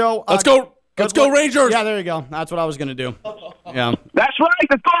 Ernesto. Let's go. Let's go Rangers. Yeah, there you go. That's what I was going to do. Yeah. That's right.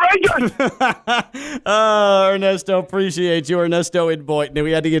 Let's go Rangers. Ernesto, appreciate you. Ernesto in Boynton.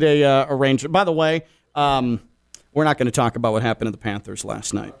 We had to get a Ranger. By the way, we're not going to talk about what happened to the Panthers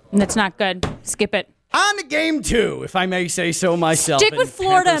last night. That's not good. Skip it. On to game 2, if I may say so myself. Stick with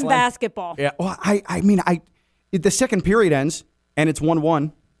Florida and basketball. Yeah. Well, I mean, the second period ends, and it's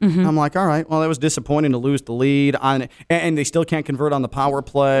 1-1. Mm-hmm. I'm like, all right, well, that was disappointing to lose the lead on, and they still can't convert on the power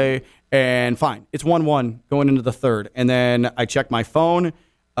play. And fine, it's 1-1 going into the third. And then I check my phone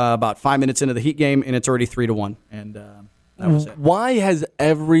about 5 minutes into the Heat game, and it's already 3-1. And that was it. Why has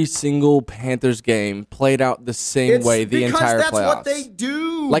every single Panthers game played out the same way the entire playoffs? Because that's what they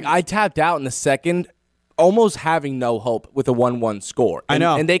do. Like, I tapped out in the second, almost having no hope with a 1-1 score. I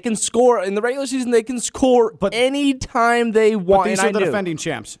know. And they can score in the regular season. They can score anytime they want. But these are the defending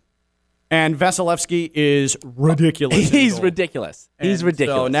champs. And Vasilevsky is ridiculous. He's ridiculous. He's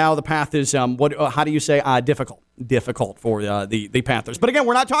ridiculous. So now the path is, how do you say, difficult. Difficult for the Panthers. But again,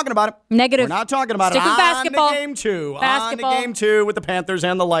 we're not talking about it. Negative. We're not talking about Stick it. with basketball. On to game 2. Basketball. On to game 2 with the Panthers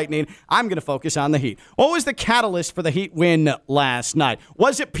and the Lightning. I'm going to focus on the Heat. What was the catalyst for the Heat win last night?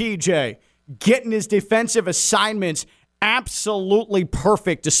 Was it PJ getting his defensive assignments absolutely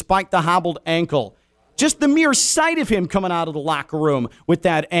perfect despite the hobbled ankle? Just the mere sight of him coming out of the locker room with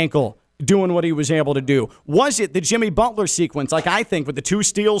that ankle, doing what he was able to do. Was it the Jimmy Butler sequence, like I think, with the 2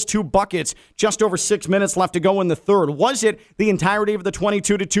 steals, 2 buckets, just over 6 minutes left to go in the third? Was it the entirety of the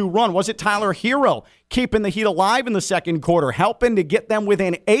 22-2 run? Was it Tyler Hero keeping the Heat alive in the second quarter, helping to get them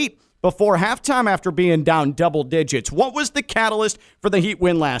within 8 before halftime after being down double digits? What was the catalyst for the Heat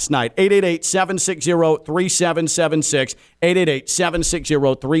win last night? 888-760-3776.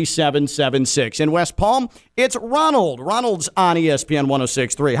 888-760-3776. In West Palm, it's Ronald. Ronald's on ESPN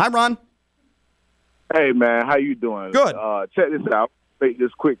 106.3. Hi, Ron. Hey, man. How you doing? Good. Check this out. Make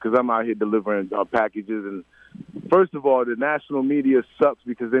this quick because I'm out here delivering packages. And first of all, the national media sucks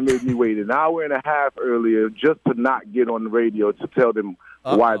because they made me wait an hour and a half earlier just to not get on the radio to tell them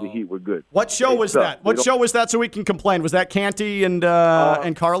why the Heat were good. What show was that? What show was that so we can complain? Was that Canty and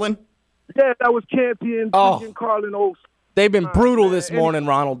Carlin? Yeah, that was Canty and Carlin Oaks. They've been brutal this morning,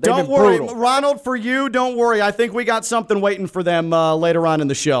 Ronald. Don't worry. Ronald, for you, don't worry. I think we got something waiting for them later on in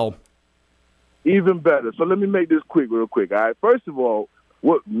the show. Even better. So let me make this real quick. All right. First of all,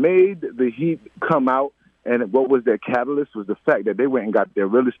 what made the Heat come out and what was their catalyst was the fact that they went and got their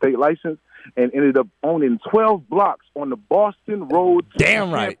real estate license and ended up owning 12 blocks on the Boston Road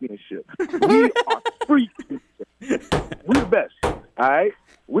Championship. We are freaking. We're the best. All right.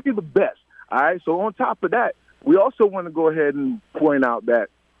 We're the best. All right. So on top of that, we also want to go ahead and point out that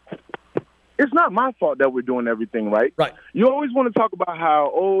it's not my fault that we're doing everything right. Right. You always want to talk about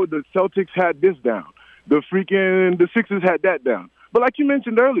how, the Celtics had this down. The Sixers had that down. But like you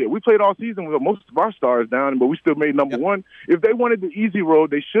mentioned earlier, we played all season with most of our stars down, but we still made number one. If they wanted the easy road,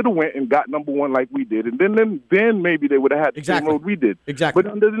 they should have went and got number one like we did. And then maybe they would have had the same road we did. Exactly.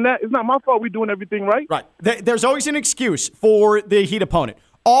 But other than that, it's not my fault we're doing everything right. Right. There's always an excuse for the Heat opponent.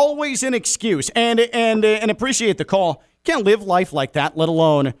 Always an excuse. And appreciate the call. Can't live life like that, let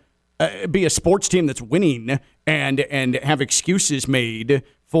alone be a sports team that's winning and have excuses made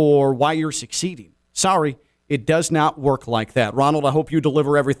for why you're succeeding. Sorry. It does not work like that. Ronald, I hope you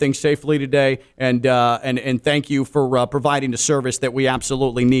deliver everything safely today, and thank you for providing the service that we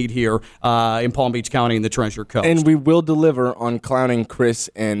absolutely need here in Palm Beach County and the Treasure Coast. And we will deliver on clowning Chris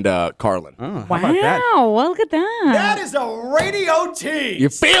and Carlin. How Wow, about that? look at that. That is a radio tease. You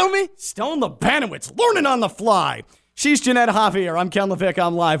feel me? Stone Lebanowitz, learning on the fly. She's Jeanette Javier. I'm Ken LaVic.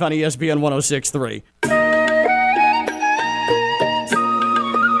 I'm live on ESPN 106.3.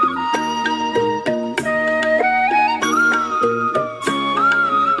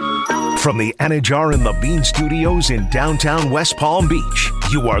 From the Anajar and Levine Studios in downtown West Palm Beach,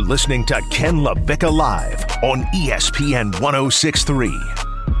 you are listening to Ken LaVicka Live on ESPN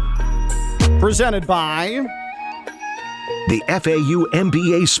 106.3. Presented by the FAU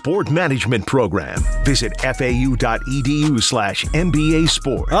MBA Sport Management Program. Visit fau.edu/MBA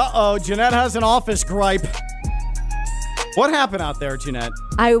Sport. Uh-oh, Jeanette has an office gripe. What happened out there, Jeanette?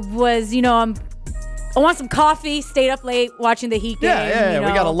 I was, I want some coffee, stayed up late watching the Heat game. Yeah,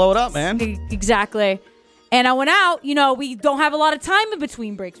 we got to load up, man. Exactly. And I went out, we don't have a lot of time in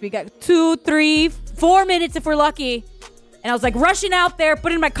between breaks. We got 2, 3, 4 minutes if we're lucky. And I was like rushing out there,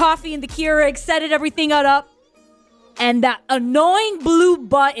 putting my coffee in the Keurig, setting everything up. And that annoying blue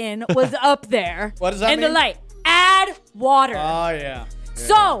button was up there. What does that mean? And the light, add water. Oh, yeah.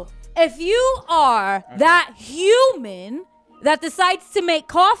 So, if you are that human that decides to make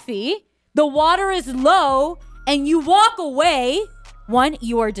coffee, the water is low, and you walk away, one,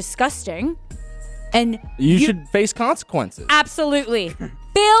 you are disgusting. And you should face consequences. Absolutely.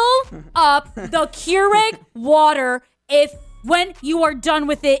 Fill up the Keurig water when you are done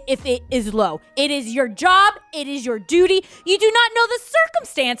with it, if it is low. It is your job. It is your duty. You do not know the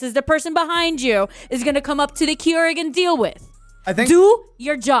circumstances the person behind you is going to come up to the Keurig and deal with. I think do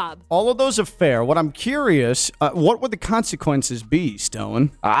your job. All of those are fair. What I'm curious, what would the consequences be,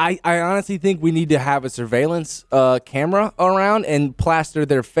 Stone? I honestly think we need to have a surveillance camera around and plaster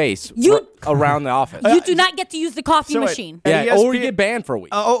their face around the office. You do not get to use the coffee machine. Or you get banned for a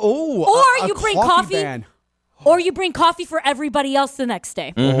week. Or you bring coffee. Ban. Or you bring coffee for everybody else the next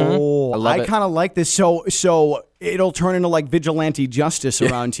day. Oh, I it. kind of like this. So it'll turn into like vigilante justice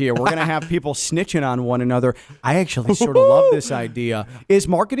around here. We're going to have people snitching on one another. I actually sort of love this idea. Is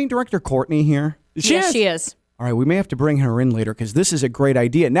marketing director Courtney here? Yes, she is. All right, we may have to bring her in later because this is a great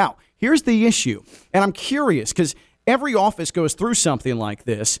idea. Now, here's the issue, and I'm curious because every office goes through something like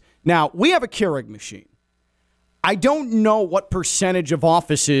this. Now, we have a Keurig machine. I don't know what percentage of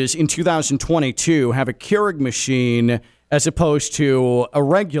offices in 2022 have a Keurig machine as opposed to a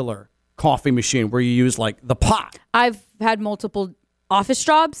regular coffee machine where you use like the pot. I've had multiple office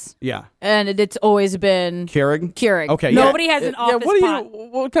jobs. Yeah. And it's always been Keurig. Okay. Nobody has an office pot.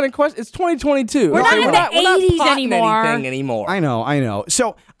 What kind of question? It's 2022. We're not in the 80s anymore. Anything anymore. I know.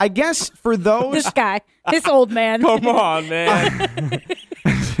 So I guess for those... This guy. This old man. Come on, man.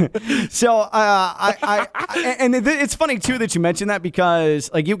 So it's funny too that you mentioned that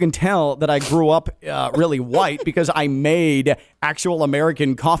because like you can tell that I grew up really white because I made actual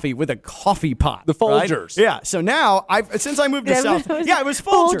American coffee with a coffee pot. The Folgers. Right? Yeah. So now since I moved to South. It was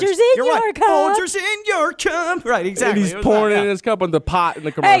Folgers. Folgers in You're your right. cup. Folgers in your cup. Right. Exactly. And he's pouring it in his cup on the pot in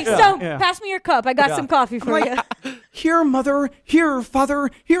the commercial. Hey, Stone, pass me your cup. I got some coffee for you. Here, mother. Here,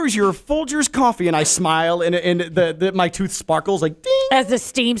 father. Here's your Folgers coffee. And I smile and my tooth sparkles like ding. As the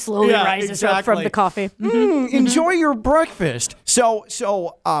steam slowly rises up from the coffee. Enjoy your breakfast.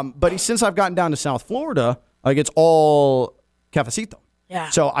 But since I've gotten down to South Florida, like it's all cafecito. Yeah.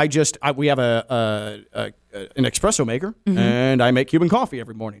 So we have an espresso maker, and I make Cuban coffee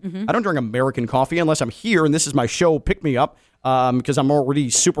every morning. I don't drink American coffee unless I'm here, and this is my show, Pick Me Up, because I'm already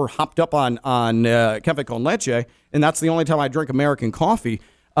super hopped up on Café con Leche, and that's the only time I drink American coffee.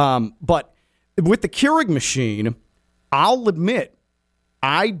 But with the Keurig machine, I'll admit,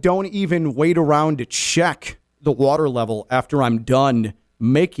 I don't even wait around to check the water level after I'm done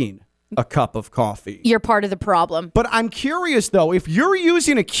making a cup of coffee. You're part of the problem. But I'm curious, though, if you're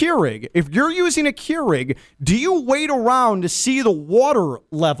using a Keurig, do you wait around to see the water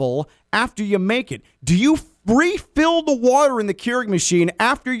level after you make it? Do you refill the water in the Keurig machine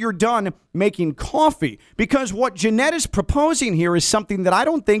after you're done making coffee? Because what Jeanette is proposing here is something that I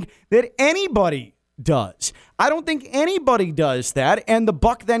don't think that anybody does. I don't think anybody does that, and the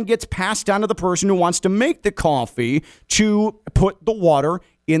buck then gets passed on to the person who wants to make the coffee to put the water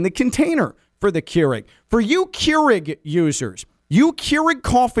in the container for the Keurig. For you Keurig users, you Keurig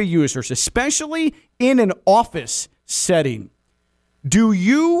coffee users, especially in an office setting, do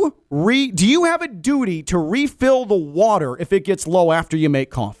you have a duty to refill the water if it gets low after you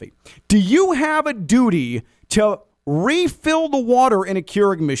make coffee? Do you have a duty to refill the water in a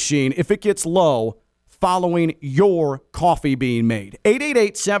Keurig machine if it gets low following your coffee being made.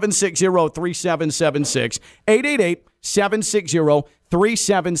 888-760-3776.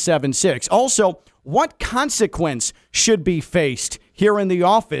 888-760-3776. Also, what consequence should be faced here in the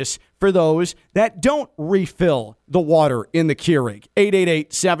office for those that don't refill the water in the Keurig?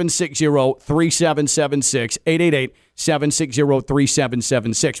 888-760-3776.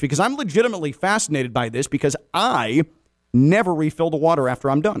 888-760-3776. Because I'm legitimately fascinated by this because I never refill the water after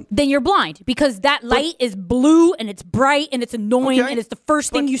I'm done. Then you're blind because that light is blue and it's bright and it's annoying and it's the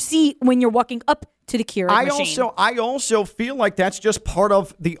first thing you see when you're walking up to the Keurig machine. I also feel like that's just part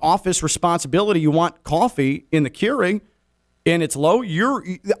of the office responsibility. You want coffee in the Keurig and it's low.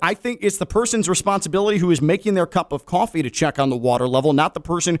 I think it's the person's responsibility who is making their cup of coffee to check on the water level, not the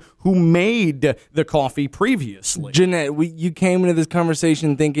person who made the coffee previously. Jeanette, you came into this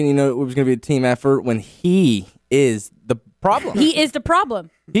conversation thinking, it was going to be a team effort when he is the problem. He is the problem.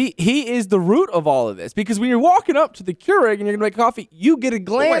 He is the root of all of this because when you're walking up to the Keurig and you're going to make coffee, you get a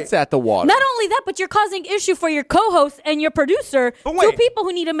glance at the water. Not only that, but you're causing issue for your co-host and your producer, two people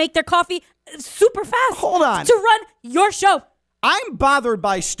who need to make their coffee super fast. Hold on. To run your show. I'm bothered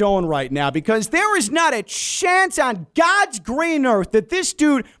by Stone right now because there is not a chance on God's green earth that this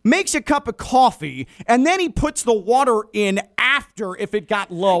dude makes a cup of coffee and then he puts the water in after if it got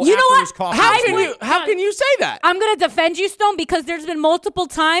low. You know what? His coffee How can you say that? I'm going to defend you, Stone, because there's been multiple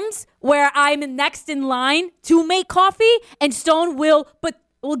times where I'm next in line to make coffee and Stone will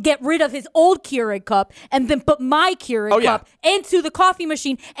get rid of his old Keurig cup and then put my Keurig cup into the coffee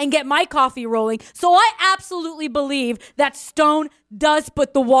machine and get my coffee rolling. So I absolutely believe that Stone does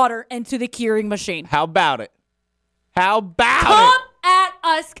put the water into the Keurig machine. How about it? Come at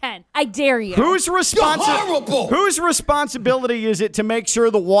us, Ken. I dare you. Whose responsibility is it to make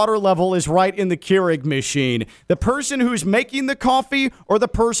sure the water level is right in the Keurig machine? The person who's making the coffee or the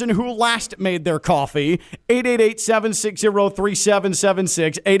person who last made their coffee?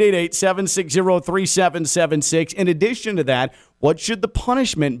 888-760-3776. 888-760-3776. In addition to that, what should the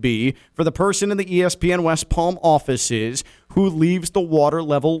punishment be for the person in the ESPN West Palm offices who leaves the water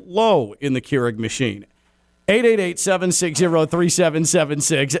level low in the Keurig machine?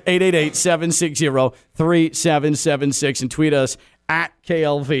 888-760-3776, 888-760-3776, and tweet us at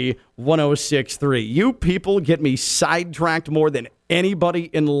KLV1063. You people get me sidetracked more than anybody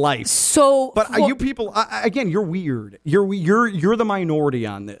in life. You people, again, you're weird. You're the minority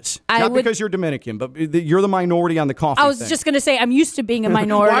on this. Because you're Dominican, but you're the minority on the coffee I was thing. just going to say, I'm used to being a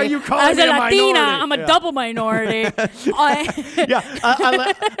minority. Why are you calling me a Latina, minority? I'm a double minority.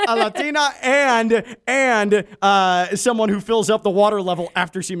 A Latina and someone who fills up the water level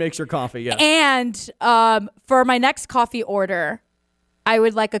after she makes her coffee. Yes. And for my next coffee order, I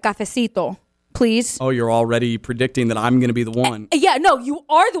would like a cafecito, please. Oh, you're already predicting that I'm going to be the one. Yeah, no, you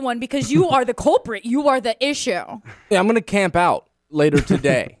are the one because you are the culprit. You are the issue. Yeah, I'm going to camp out later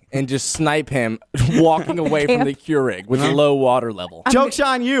today and just snipe him walking away from the Keurig with a low water level. Joke's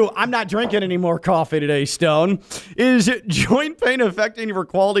on you. I'm not drinking any more coffee today, Stone. Is joint pain affecting your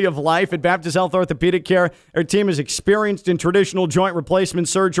quality of life? At Baptist Health Orthopedic Care, our team is experienced in traditional joint replacement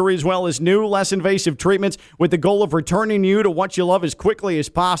surgery as well as new, less invasive treatments with the goal of returning you to what you love as quickly as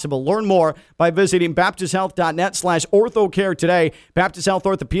possible. Learn more by visiting baptisthealth.net/orthocare today. Baptist Health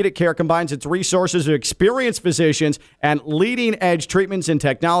Orthopedic Care combines its resources of experienced physicians and leading-edge treatments and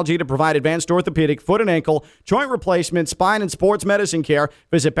technology to provide advanced orthopedic, foot and ankle, joint replacement, spine, and sports medicine care.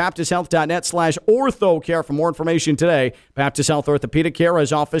 Visit baptisthealth.net/orthocare for more information today. Baptist Health Orthopedic Care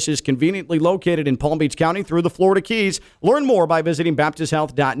has offices conveniently located in Palm Beach County through the Florida Keys. Learn more by visiting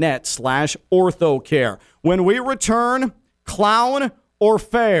baptisthealth.net/orthocare. When we return, clown or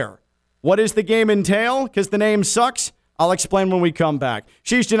fair? What does the game entail? Because the name sucks. I'll explain when we come back.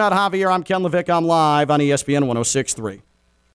 She's Jeanette Javier. I'm Ken Levick. I'm live on ESPN 106.3.